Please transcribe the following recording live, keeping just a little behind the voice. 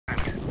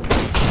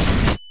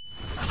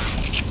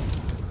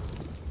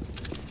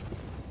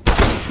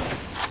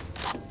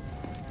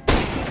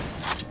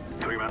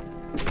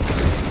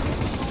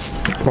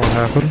What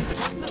happened?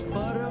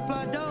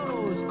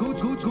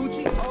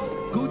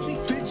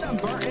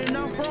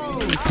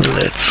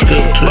 Let's go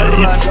play.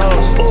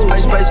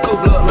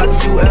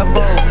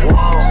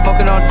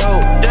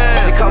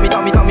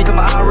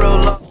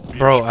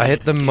 Bro, I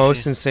hit the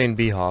most insane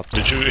bhop.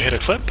 Did you hit a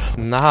clip?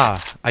 Nah,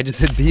 I just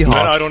hit bhops.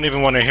 Man, I don't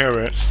even want to hear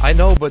it. I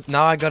know, but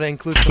now I gotta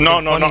include something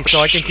funny so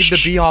I can keep the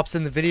Shh. bhops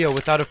in the video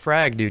without a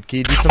frag, dude. Can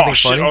you do something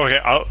funny? Oh, okay,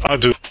 I'll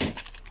do.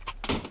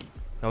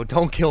 No,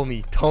 don't kill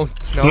me. Don't.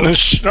 No. No,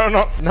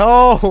 no.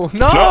 No. No,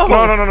 no,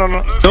 no, no, no, no.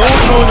 No, no,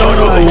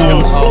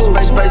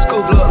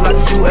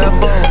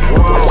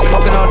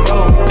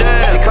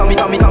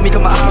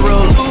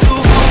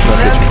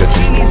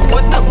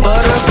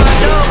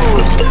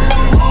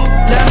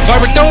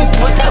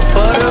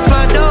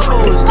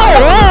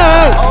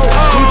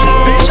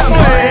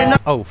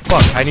 Oh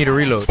fuck, I need to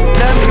reload. Did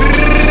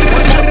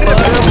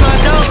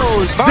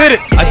it!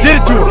 I did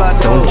it to him!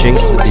 Don't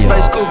jinx the bhop.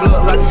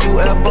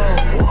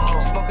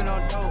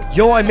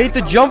 Yo, I made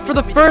the jump for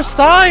the first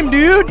time,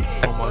 dude!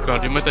 Oh my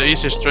god, you made the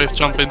easiest strafe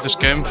jump in this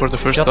game for the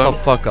first Shut time. the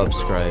fuck up,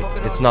 Scribe.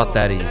 It's not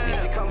that easy.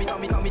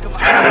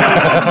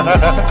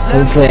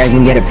 Hopefully I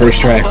can get it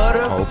first try.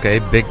 Okay,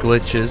 big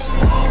glitches.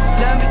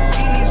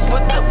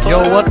 Yo,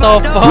 what the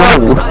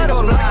fuck?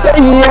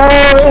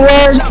 Yeah, it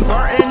worked!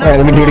 Alright,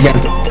 let me do it again.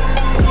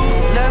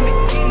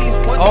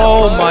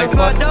 Oh my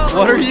fuck.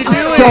 What are you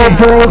doing? So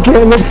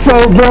broken, it's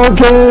so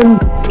broken!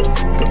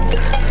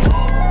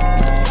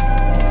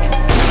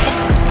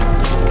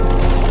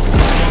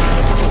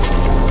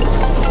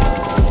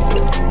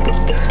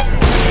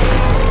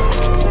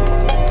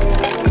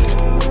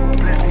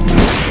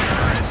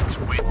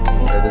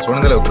 There's one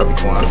in the little cubby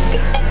corner.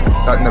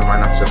 Never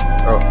mind, that's him.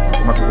 Oh,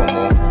 there might be one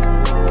more.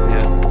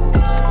 Yeah.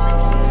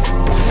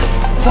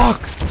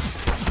 Fuck!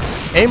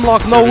 Aim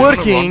lock not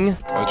working!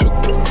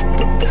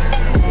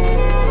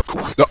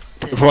 No.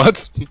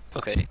 What?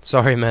 Okay.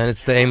 Sorry man,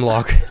 it's the aim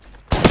lock.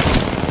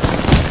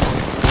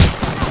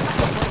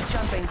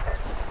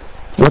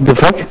 What the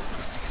fuck?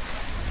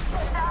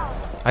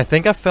 I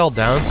think I fell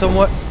down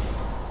somewhat.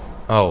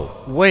 Oh,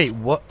 wait,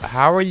 what?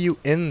 How are you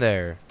in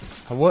there?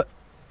 What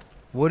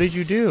did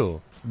you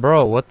do?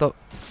 Bro, what the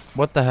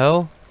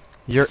hell?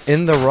 You're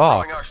in the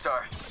rock.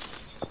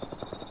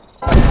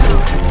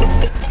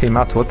 Hey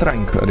Matt, what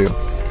rank are you?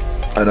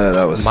 I know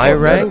that was My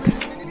rank?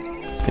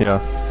 Yeah.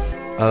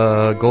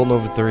 Gold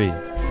Nova 3.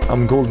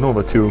 I'm Gold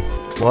Nova 2.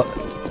 What?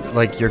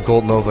 Like you're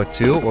Gold Nova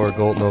 2 or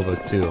Gold Nova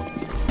 2?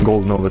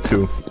 Gold Nova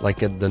 2. Like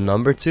the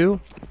number 2?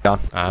 Yeah.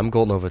 I'm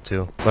Gold Nova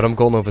 2, but I'm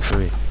Gold Nova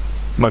 3.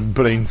 My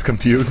brain's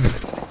confused.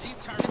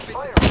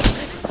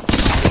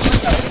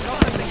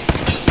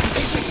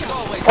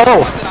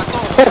 Oh!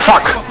 Oh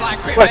fuck!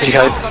 What you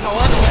guys?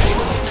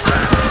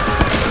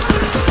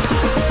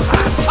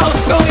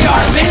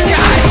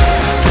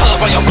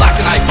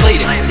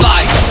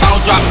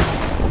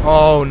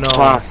 Oh no.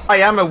 Wow. I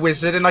am a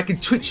wizard and I can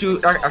twitch you.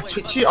 I can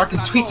tweet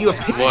you a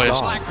picture. Boy, I can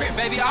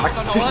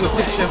tweet you a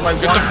picture of my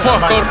get the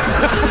fuck out!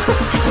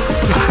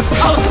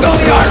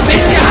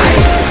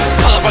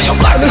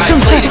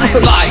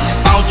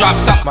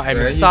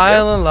 I'm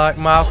silent like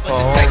my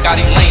phone.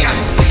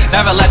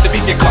 Never let the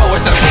beat get cold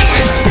with the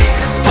beat.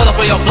 Pull up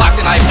on your block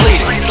and I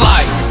bleed it.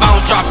 Slide,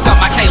 bounce, drop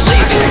something, I can't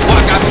leave it.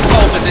 Walk out the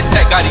cold, but this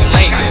tech got him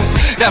leaning.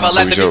 Never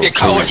let the beat get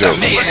cold with the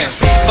meeting.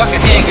 Fucking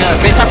handgun,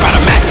 bitch, I brought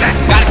a Mac.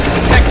 Gotta keep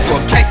the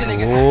technical in case a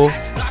nigga. Oh,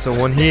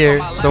 someone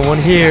here,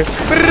 someone here.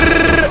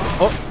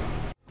 Oh.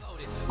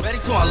 Ready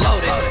to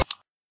unload it.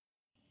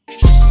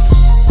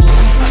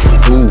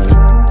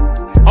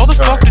 How the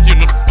fuck did you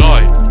not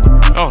die?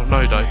 Oh, no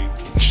you died.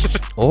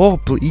 Oh,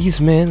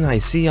 please, man. I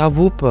see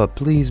Awupa.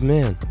 Please,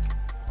 man.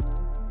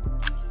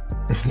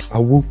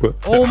 Awupa.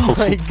 Oh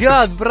my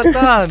god,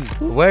 bratan.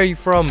 Where are you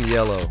from,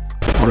 Yellow?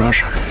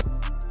 Russia.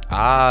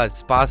 Ah,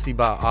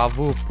 spasiba,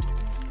 Awup.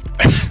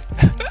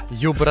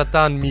 You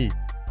bratan me.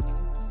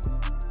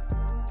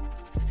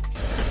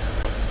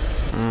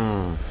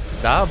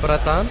 Da,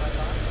 bratan?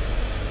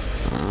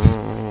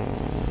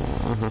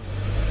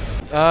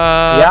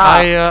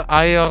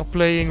 I are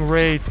playing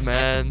Raid,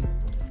 man.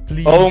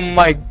 Please. Oh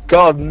my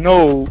god,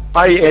 no!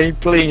 I ain't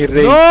playing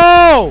Raid.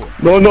 No!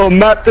 No,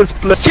 Matt is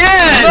playing.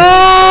 Yes!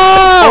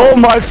 No! Oh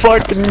my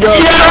fucking god!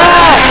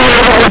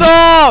 Yeah!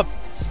 Stop!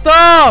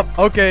 Stop!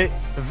 Okay,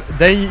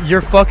 then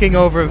you're fucking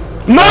over.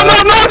 No!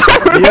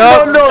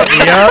 Yep. No!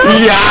 Yep.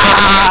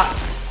 Yeah!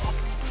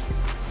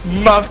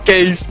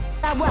 MattCS.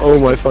 Oh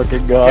my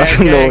fucking god!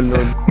 Gang. No.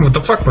 What the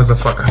fuck,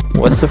 motherfucker?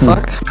 What the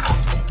fuck?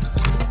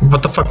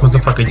 What the fuck,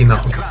 motherfucker, иди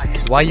нахуй.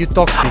 Why you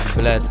toxic,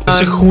 блядь?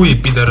 Ты хуй,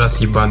 пидорас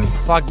ебаный.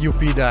 Fuck you,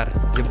 пидор.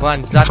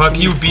 Ебань, заткнись. Fuck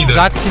you, пидор.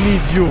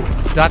 Заткнись, ю.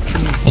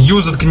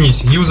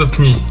 Заткнись. Ю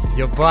заткнись.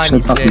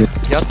 Ебань, блядь.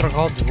 Я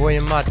трогал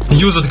твою мать.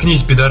 Ю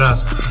заткнись,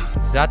 пидорас.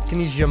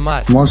 Заткнись же,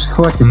 мать. Может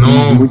хватит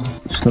No.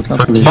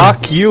 что-то.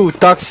 Fuck you,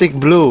 Toxic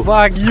Blue.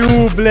 Fuck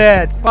you,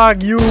 блядь.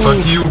 Fuck you.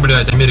 Fuck you,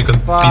 блядь, American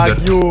Fuck пидор.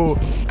 you.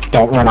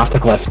 Don't run off the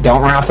cliff.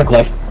 Don't run off the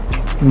cliff.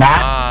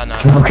 Matt? No.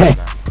 Okay.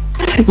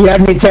 You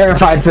had me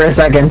terrified for a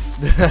second.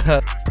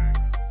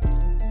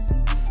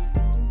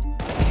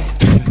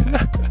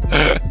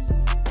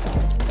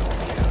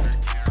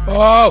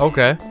 Oh!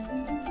 Okay.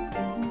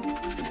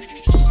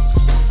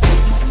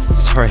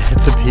 Sorry, I had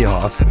to be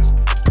off.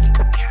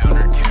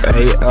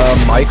 Hey,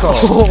 Michael.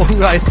 Oh,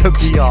 I had to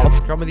be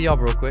off. Drop me the up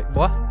real quick.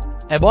 What?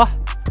 Hey, boy.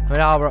 Come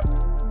here, bro.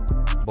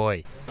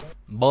 Boy.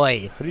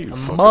 Boy.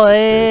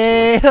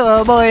 Boy.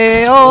 Oh,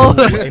 boy. Oh.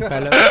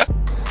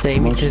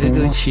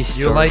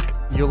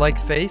 You like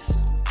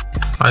face?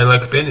 I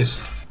like penis.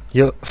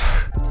 You.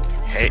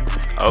 Hey.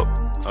 Oh.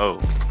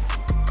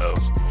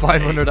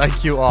 500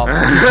 IQ off.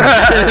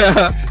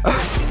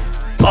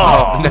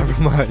 Oh.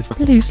 Never mind.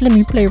 Please let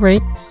me play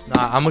right.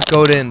 Nah, I'm a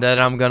code in that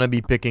I'm gonna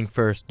be picking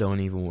first. Don't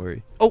even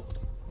worry. Oh.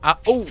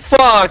 Oh.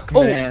 Fuck,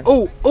 man.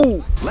 Oh.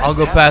 I'll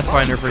go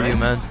Pathfinder for you,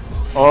 man.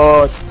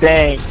 Oh,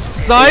 thanks.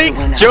 Psych!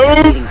 Joe!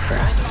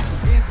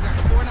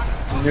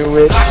 Knew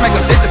it. I make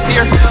them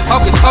disappear.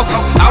 Focus.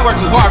 I work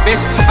too hard, bitch.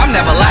 I'm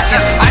never lacking.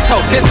 I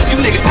told pistols, you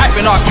niggas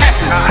typing all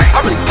captions.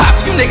 I really pop.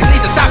 You niggas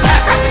need to stop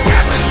passing.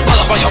 Pull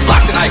up on your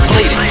block and I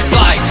bleed it.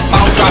 Slide. If I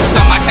don't drop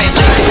something, I can't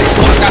leave it.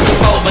 I got the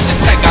cold, but this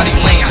tech got him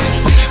leaning.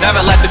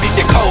 Never let the beat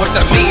get cold with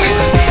the meat.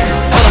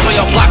 Pull up on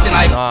your block and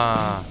I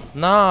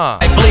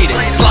bleed it.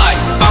 Slide.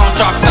 If I don't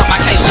drop something, I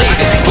can't leave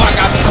it. I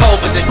got the cold,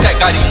 but this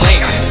tech got him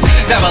leaning.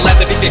 Never let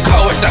the beat get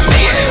cold with the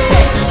meat.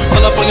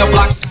 Pull up on your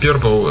block.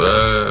 Purple,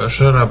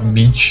 shut up,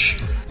 bitch.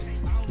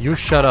 You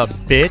shut up,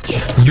 bitch.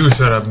 You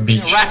shut up,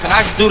 bitch. Rapping,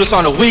 I just do this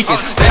on the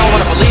weekends. They don't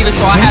wanna believe it,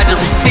 so I had to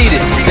repeat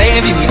it. They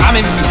envy me, I'm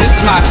envy me, this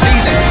is my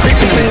season.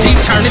 Creepers and G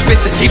turn this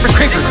bitch to Jeepers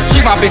Creepers.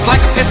 Treat my bitch like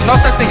a piston, no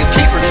such thing as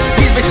keepers.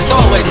 These bitches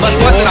throwaways, much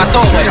worse than I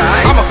throw away.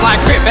 I'm a fly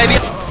crip, baby.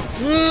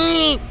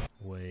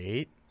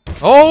 Wait.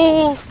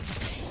 Oh!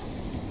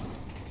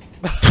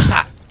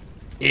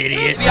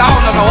 Idiot. I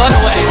don't know no other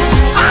way.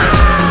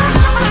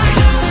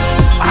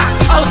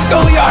 Oh,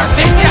 schoolyard,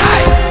 bitch,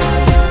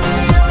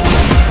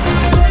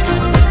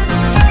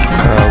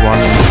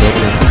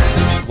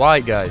 Why,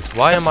 guys?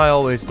 Why am I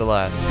always the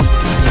last?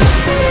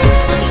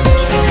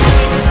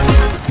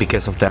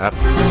 Because of that.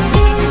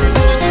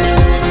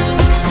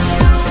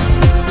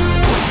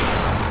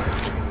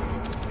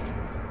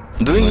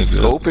 Do you need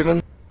scope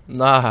even?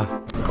 Nah.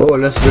 Oh,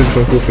 let's do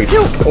some coffee.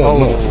 Oh.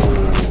 No.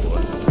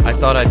 I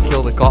thought I'd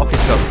kill the coffee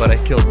cup, but I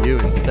killed you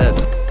instead.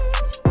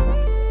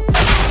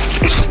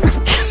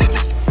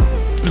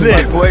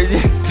 Why?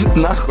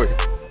 Нахуй.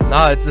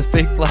 Nah, it's a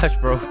fake flash,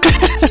 bro.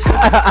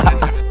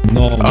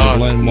 No, my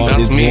blind mod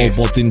is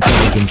robot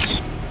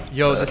intelligence.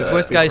 Yo, this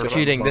Swiss guy's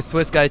cheating. This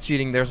Swiss guy's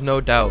cheating. There's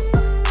no doubt.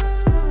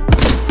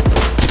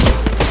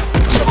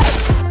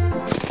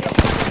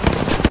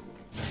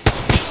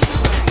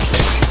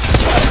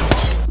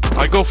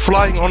 I go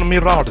flying on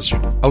Mirage.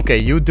 Okay,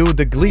 you do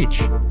the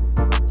glitch.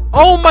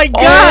 Oh my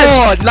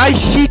god! Oh, nice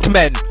shit,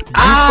 man. You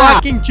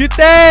fucking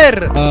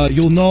cheater!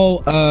 You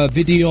know,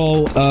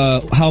 video,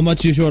 how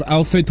much is your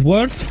outfit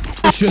worth?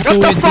 You should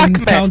do it in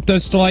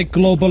Counter-Strike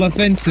Global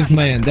Offensive,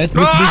 man. That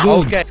would be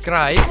good. Okay,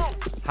 subscribe.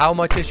 How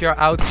much is your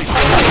outfit?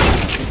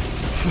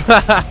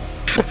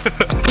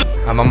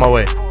 I'm on my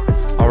way.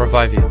 I'll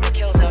revive you.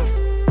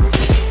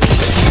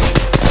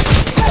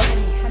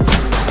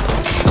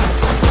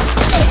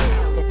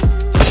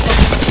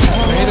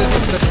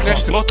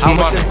 How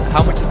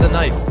much is the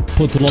knife?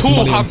 Put a lot of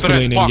money on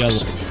screen in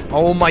yellow.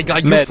 Oh my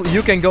god,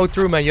 you can go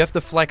through, man. You have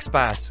the flex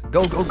pass.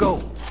 Go.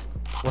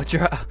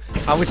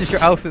 How much is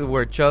your outfit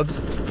worth,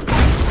 Chubbs?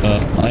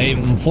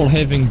 I'm for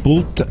having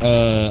boot.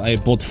 I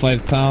bought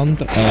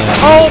 £5.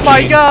 Oh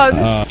my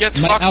god!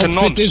 Get my fucked and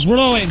outfit is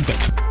ruined.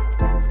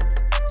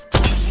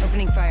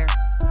 Opening fire.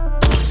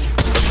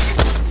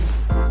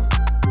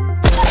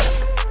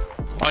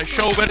 I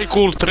show very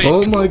cool trick.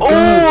 Oh my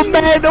god.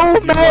 Oh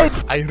man!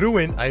 I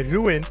ruined.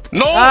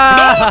 No!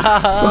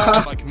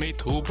 Ah. Like me,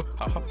 tube.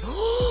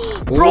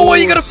 Bro, why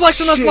you gotta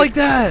flex on us like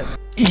that?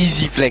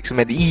 Easy flex,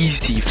 man.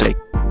 Easy flex.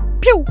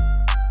 Pew!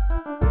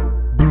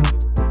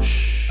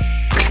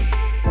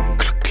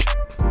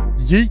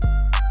 Yeet!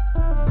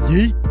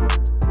 Yeet!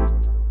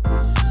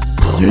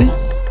 Yeet!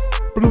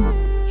 Bloom!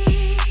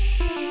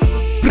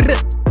 Brr!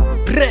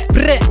 Brr!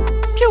 Brr!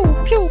 Pew!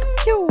 Pew!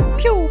 Pew!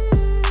 Pew!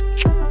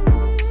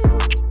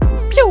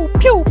 Pew!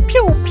 Pew!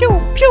 Pew! Pew!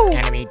 Pew!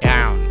 Enemy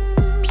down!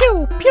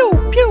 Pew! Pew!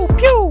 Pew!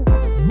 Pew!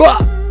 Bah!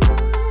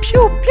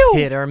 Pew! Pew!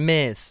 Hit or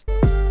miss!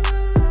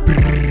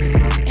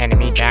 Brr.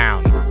 Enemy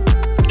down!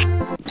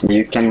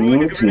 You can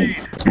mute me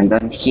and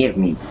don't hear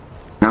me.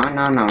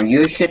 No,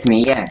 you shoot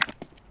me, yeah.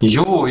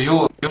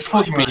 You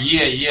шут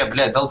меня,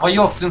 блядь,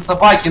 долбоёб, сын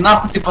собаки,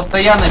 нахуй ты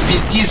постоянно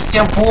пиздишь,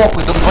 всем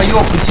похуй,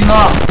 долбоёб, иди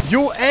нахуй.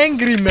 You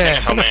angry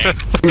man!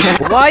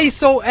 Why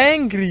so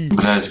angry?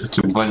 Блядь,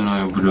 ты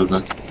больной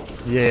ублюдок.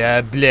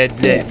 Yeah, bled,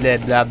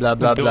 blah, blah,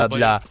 blah, blah,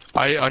 blah.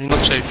 I'm not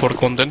safe for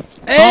content.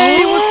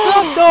 Hey, what's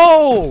up,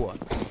 though?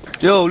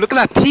 Yo, look at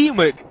that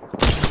teamwork.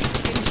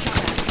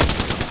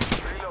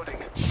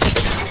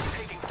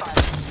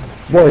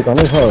 Boys, I'm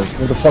in home.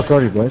 Where the fuck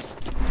are you, boys?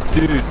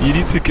 Dude, you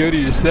need to go to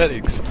your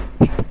settings.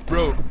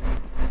 Bro.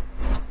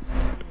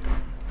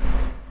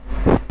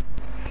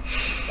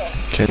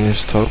 Can you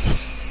stop?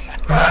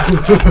 Yeah,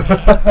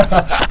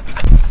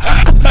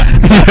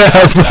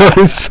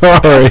 bro,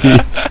 sorry.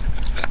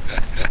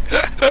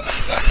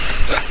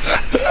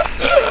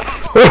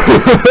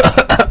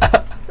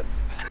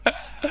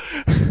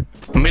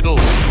 Middle.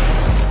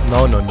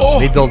 No,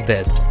 middle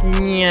dead.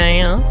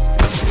 Yes.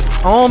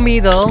 Oh,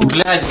 middle.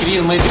 Блядь,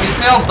 Грин, мой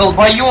хелп,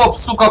 долбоёб,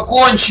 сука,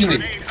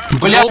 конченый.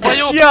 Блядь,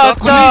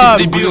 Shut up!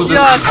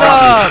 Shut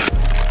up!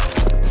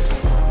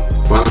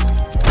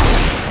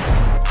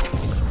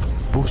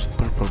 Boost,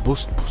 purple,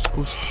 boost.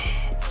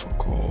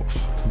 Fuck off.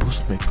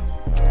 Boost me.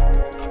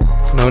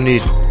 No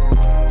need.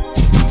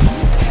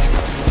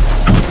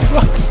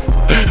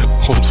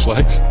 Hold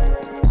flags.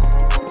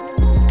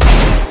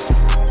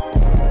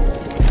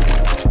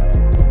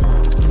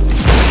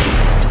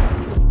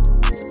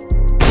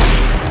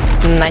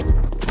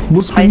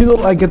 Boost me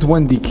middle, I get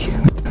 1 deek.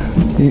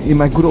 In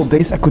my good old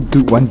days, I could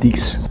do 1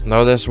 deeks.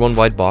 Now there's one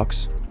white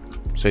box,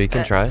 so you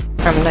can try.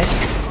 Nice.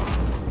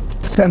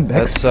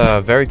 Sandbags. That's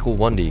a very cool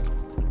 1D.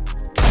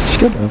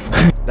 Shut up.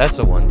 That's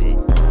a 1D.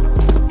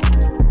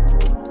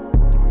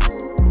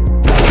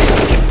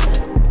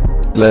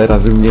 Ile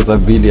razy mnie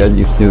zabili, a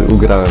nic nie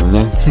ugrałem,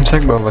 nie?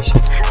 Tak było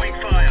właśnie.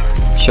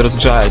 Się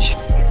rozgrzałeś.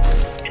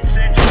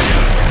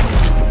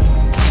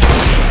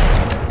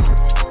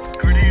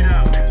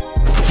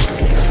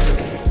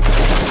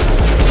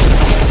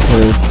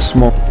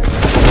 Smoke.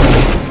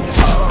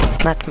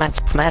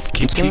 Matt,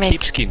 Keep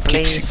skin.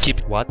 please. Keep.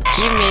 What?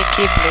 Give me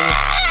key,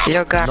 please.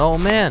 Yoga. No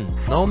man,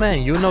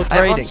 you know I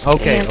trading. want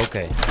Okay, skin.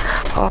 okay.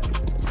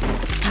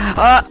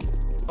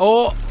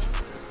 Oh.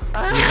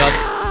 You got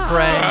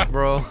pranked,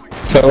 bro.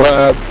 So,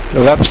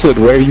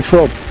 Lapson, where are you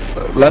from?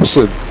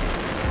 Lapson.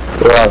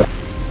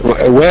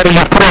 Where are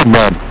you from,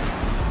 man?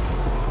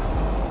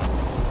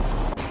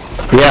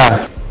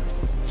 Yeah.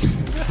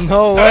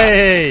 No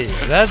way!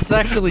 That's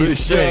actually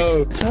sick.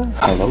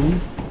 Hello?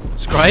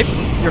 Scribe?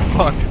 You're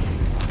fucked.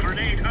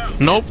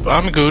 Nope,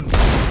 I'm good.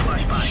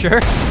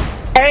 Sure?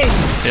 Hey,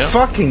 Yeah.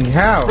 fucking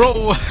hell.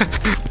 Bro,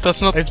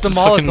 that's not It's the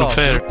fucking Molotov.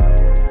 fair.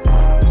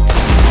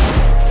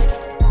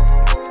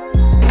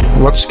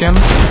 What skin?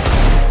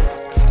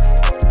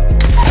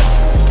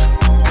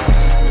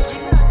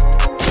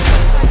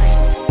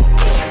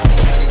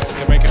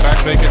 Make it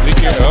back, make it leak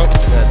here. Oh,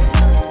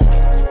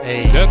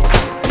 Hey. dead.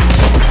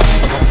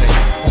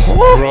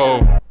 Bro.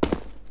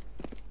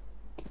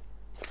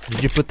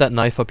 Did you put that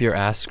knife up your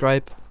ass,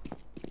 Scribe?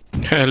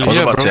 Hell I was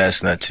yeah, about bro. to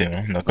ask that too,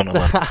 I'm not gonna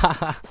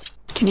lie.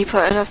 Can you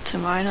put it up to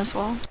mine as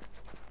well?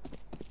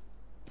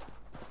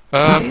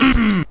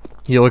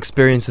 You'll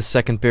experience a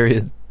second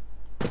period.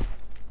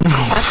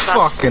 That's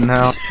Fucking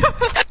hell.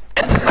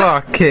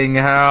 Fucking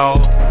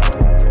hell.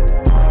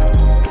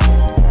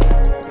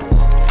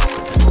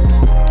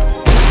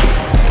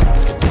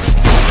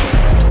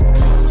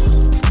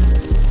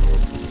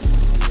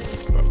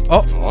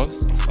 Oh! What?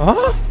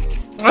 Huh?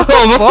 Oh,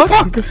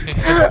 what the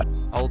fuck?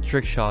 I'll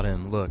trick shot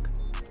him, look.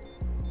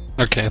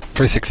 Okay,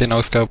 360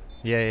 no scope.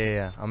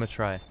 Yeah, I'm gonna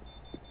try.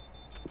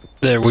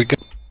 There we go.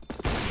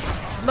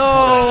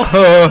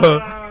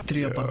 No!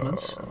 3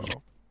 apartments.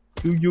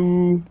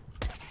 You.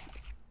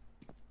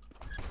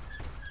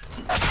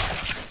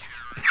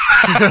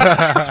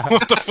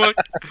 What the fuck?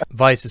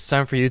 Vice, it's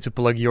time for you to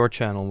plug your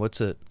channel. What's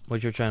it?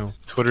 What's your channel?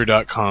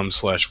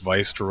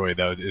 Twitter.com/Vicedroid.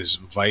 That is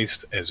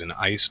viced as in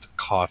iced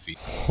coffee.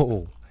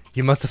 Oh,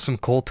 you must have some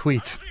cold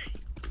tweets.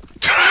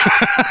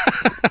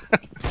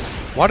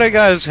 Why are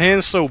guys'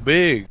 hands so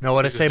big? Know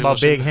what I say about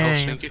big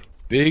hands?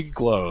 Big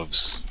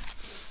gloves.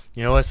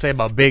 You know what I say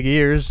about big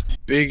ears?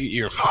 Big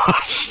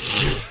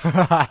earmuffs.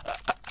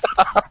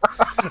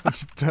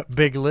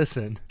 Big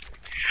listen.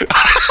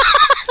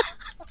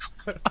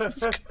 I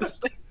was gonna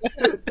say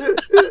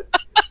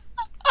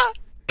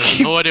I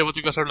have no idea what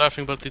you guys are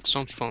laughing, but it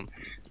sounds fun.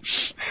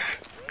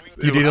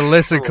 You need to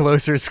listen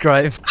closer,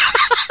 Scribe.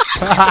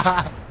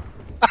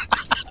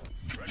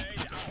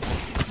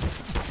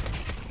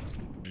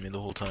 Me the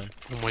whole time.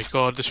 Oh my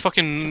god, this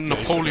fucking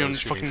Napoleon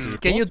fucking...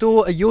 Can you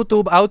do a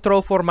YouTube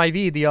outro for my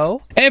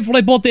video?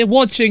 Everybody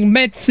watching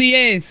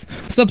MattCS,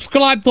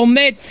 subscribe to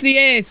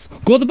MattCS.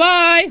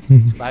 Goodbye.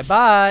 Bye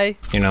bye.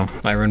 You know,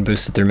 I run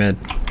boosted through mid.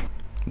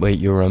 Wait,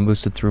 you run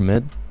boosted through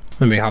mid?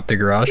 Let me hop the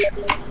garage.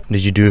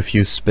 Did you do a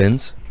few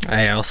spins?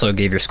 I also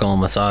gave your skull a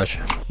massage.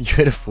 You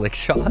hit a flick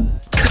shot?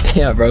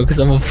 Yeah, bro, because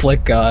I'm a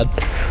flick god.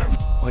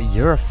 Oh,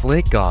 you're a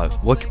flick god.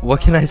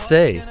 What can I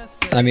say?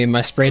 I mean,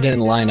 my spray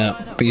didn't line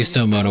up, but you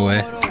still mowed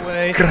away.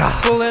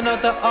 Pulling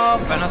out the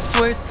up and I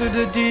switch to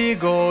the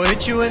deagle.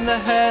 Hit you in the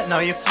head, now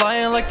you're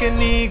flying like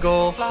an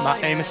eagle. My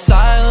aim is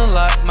silent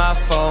like my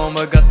phone,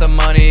 but got the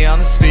money on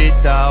the speed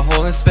dial.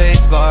 Holding space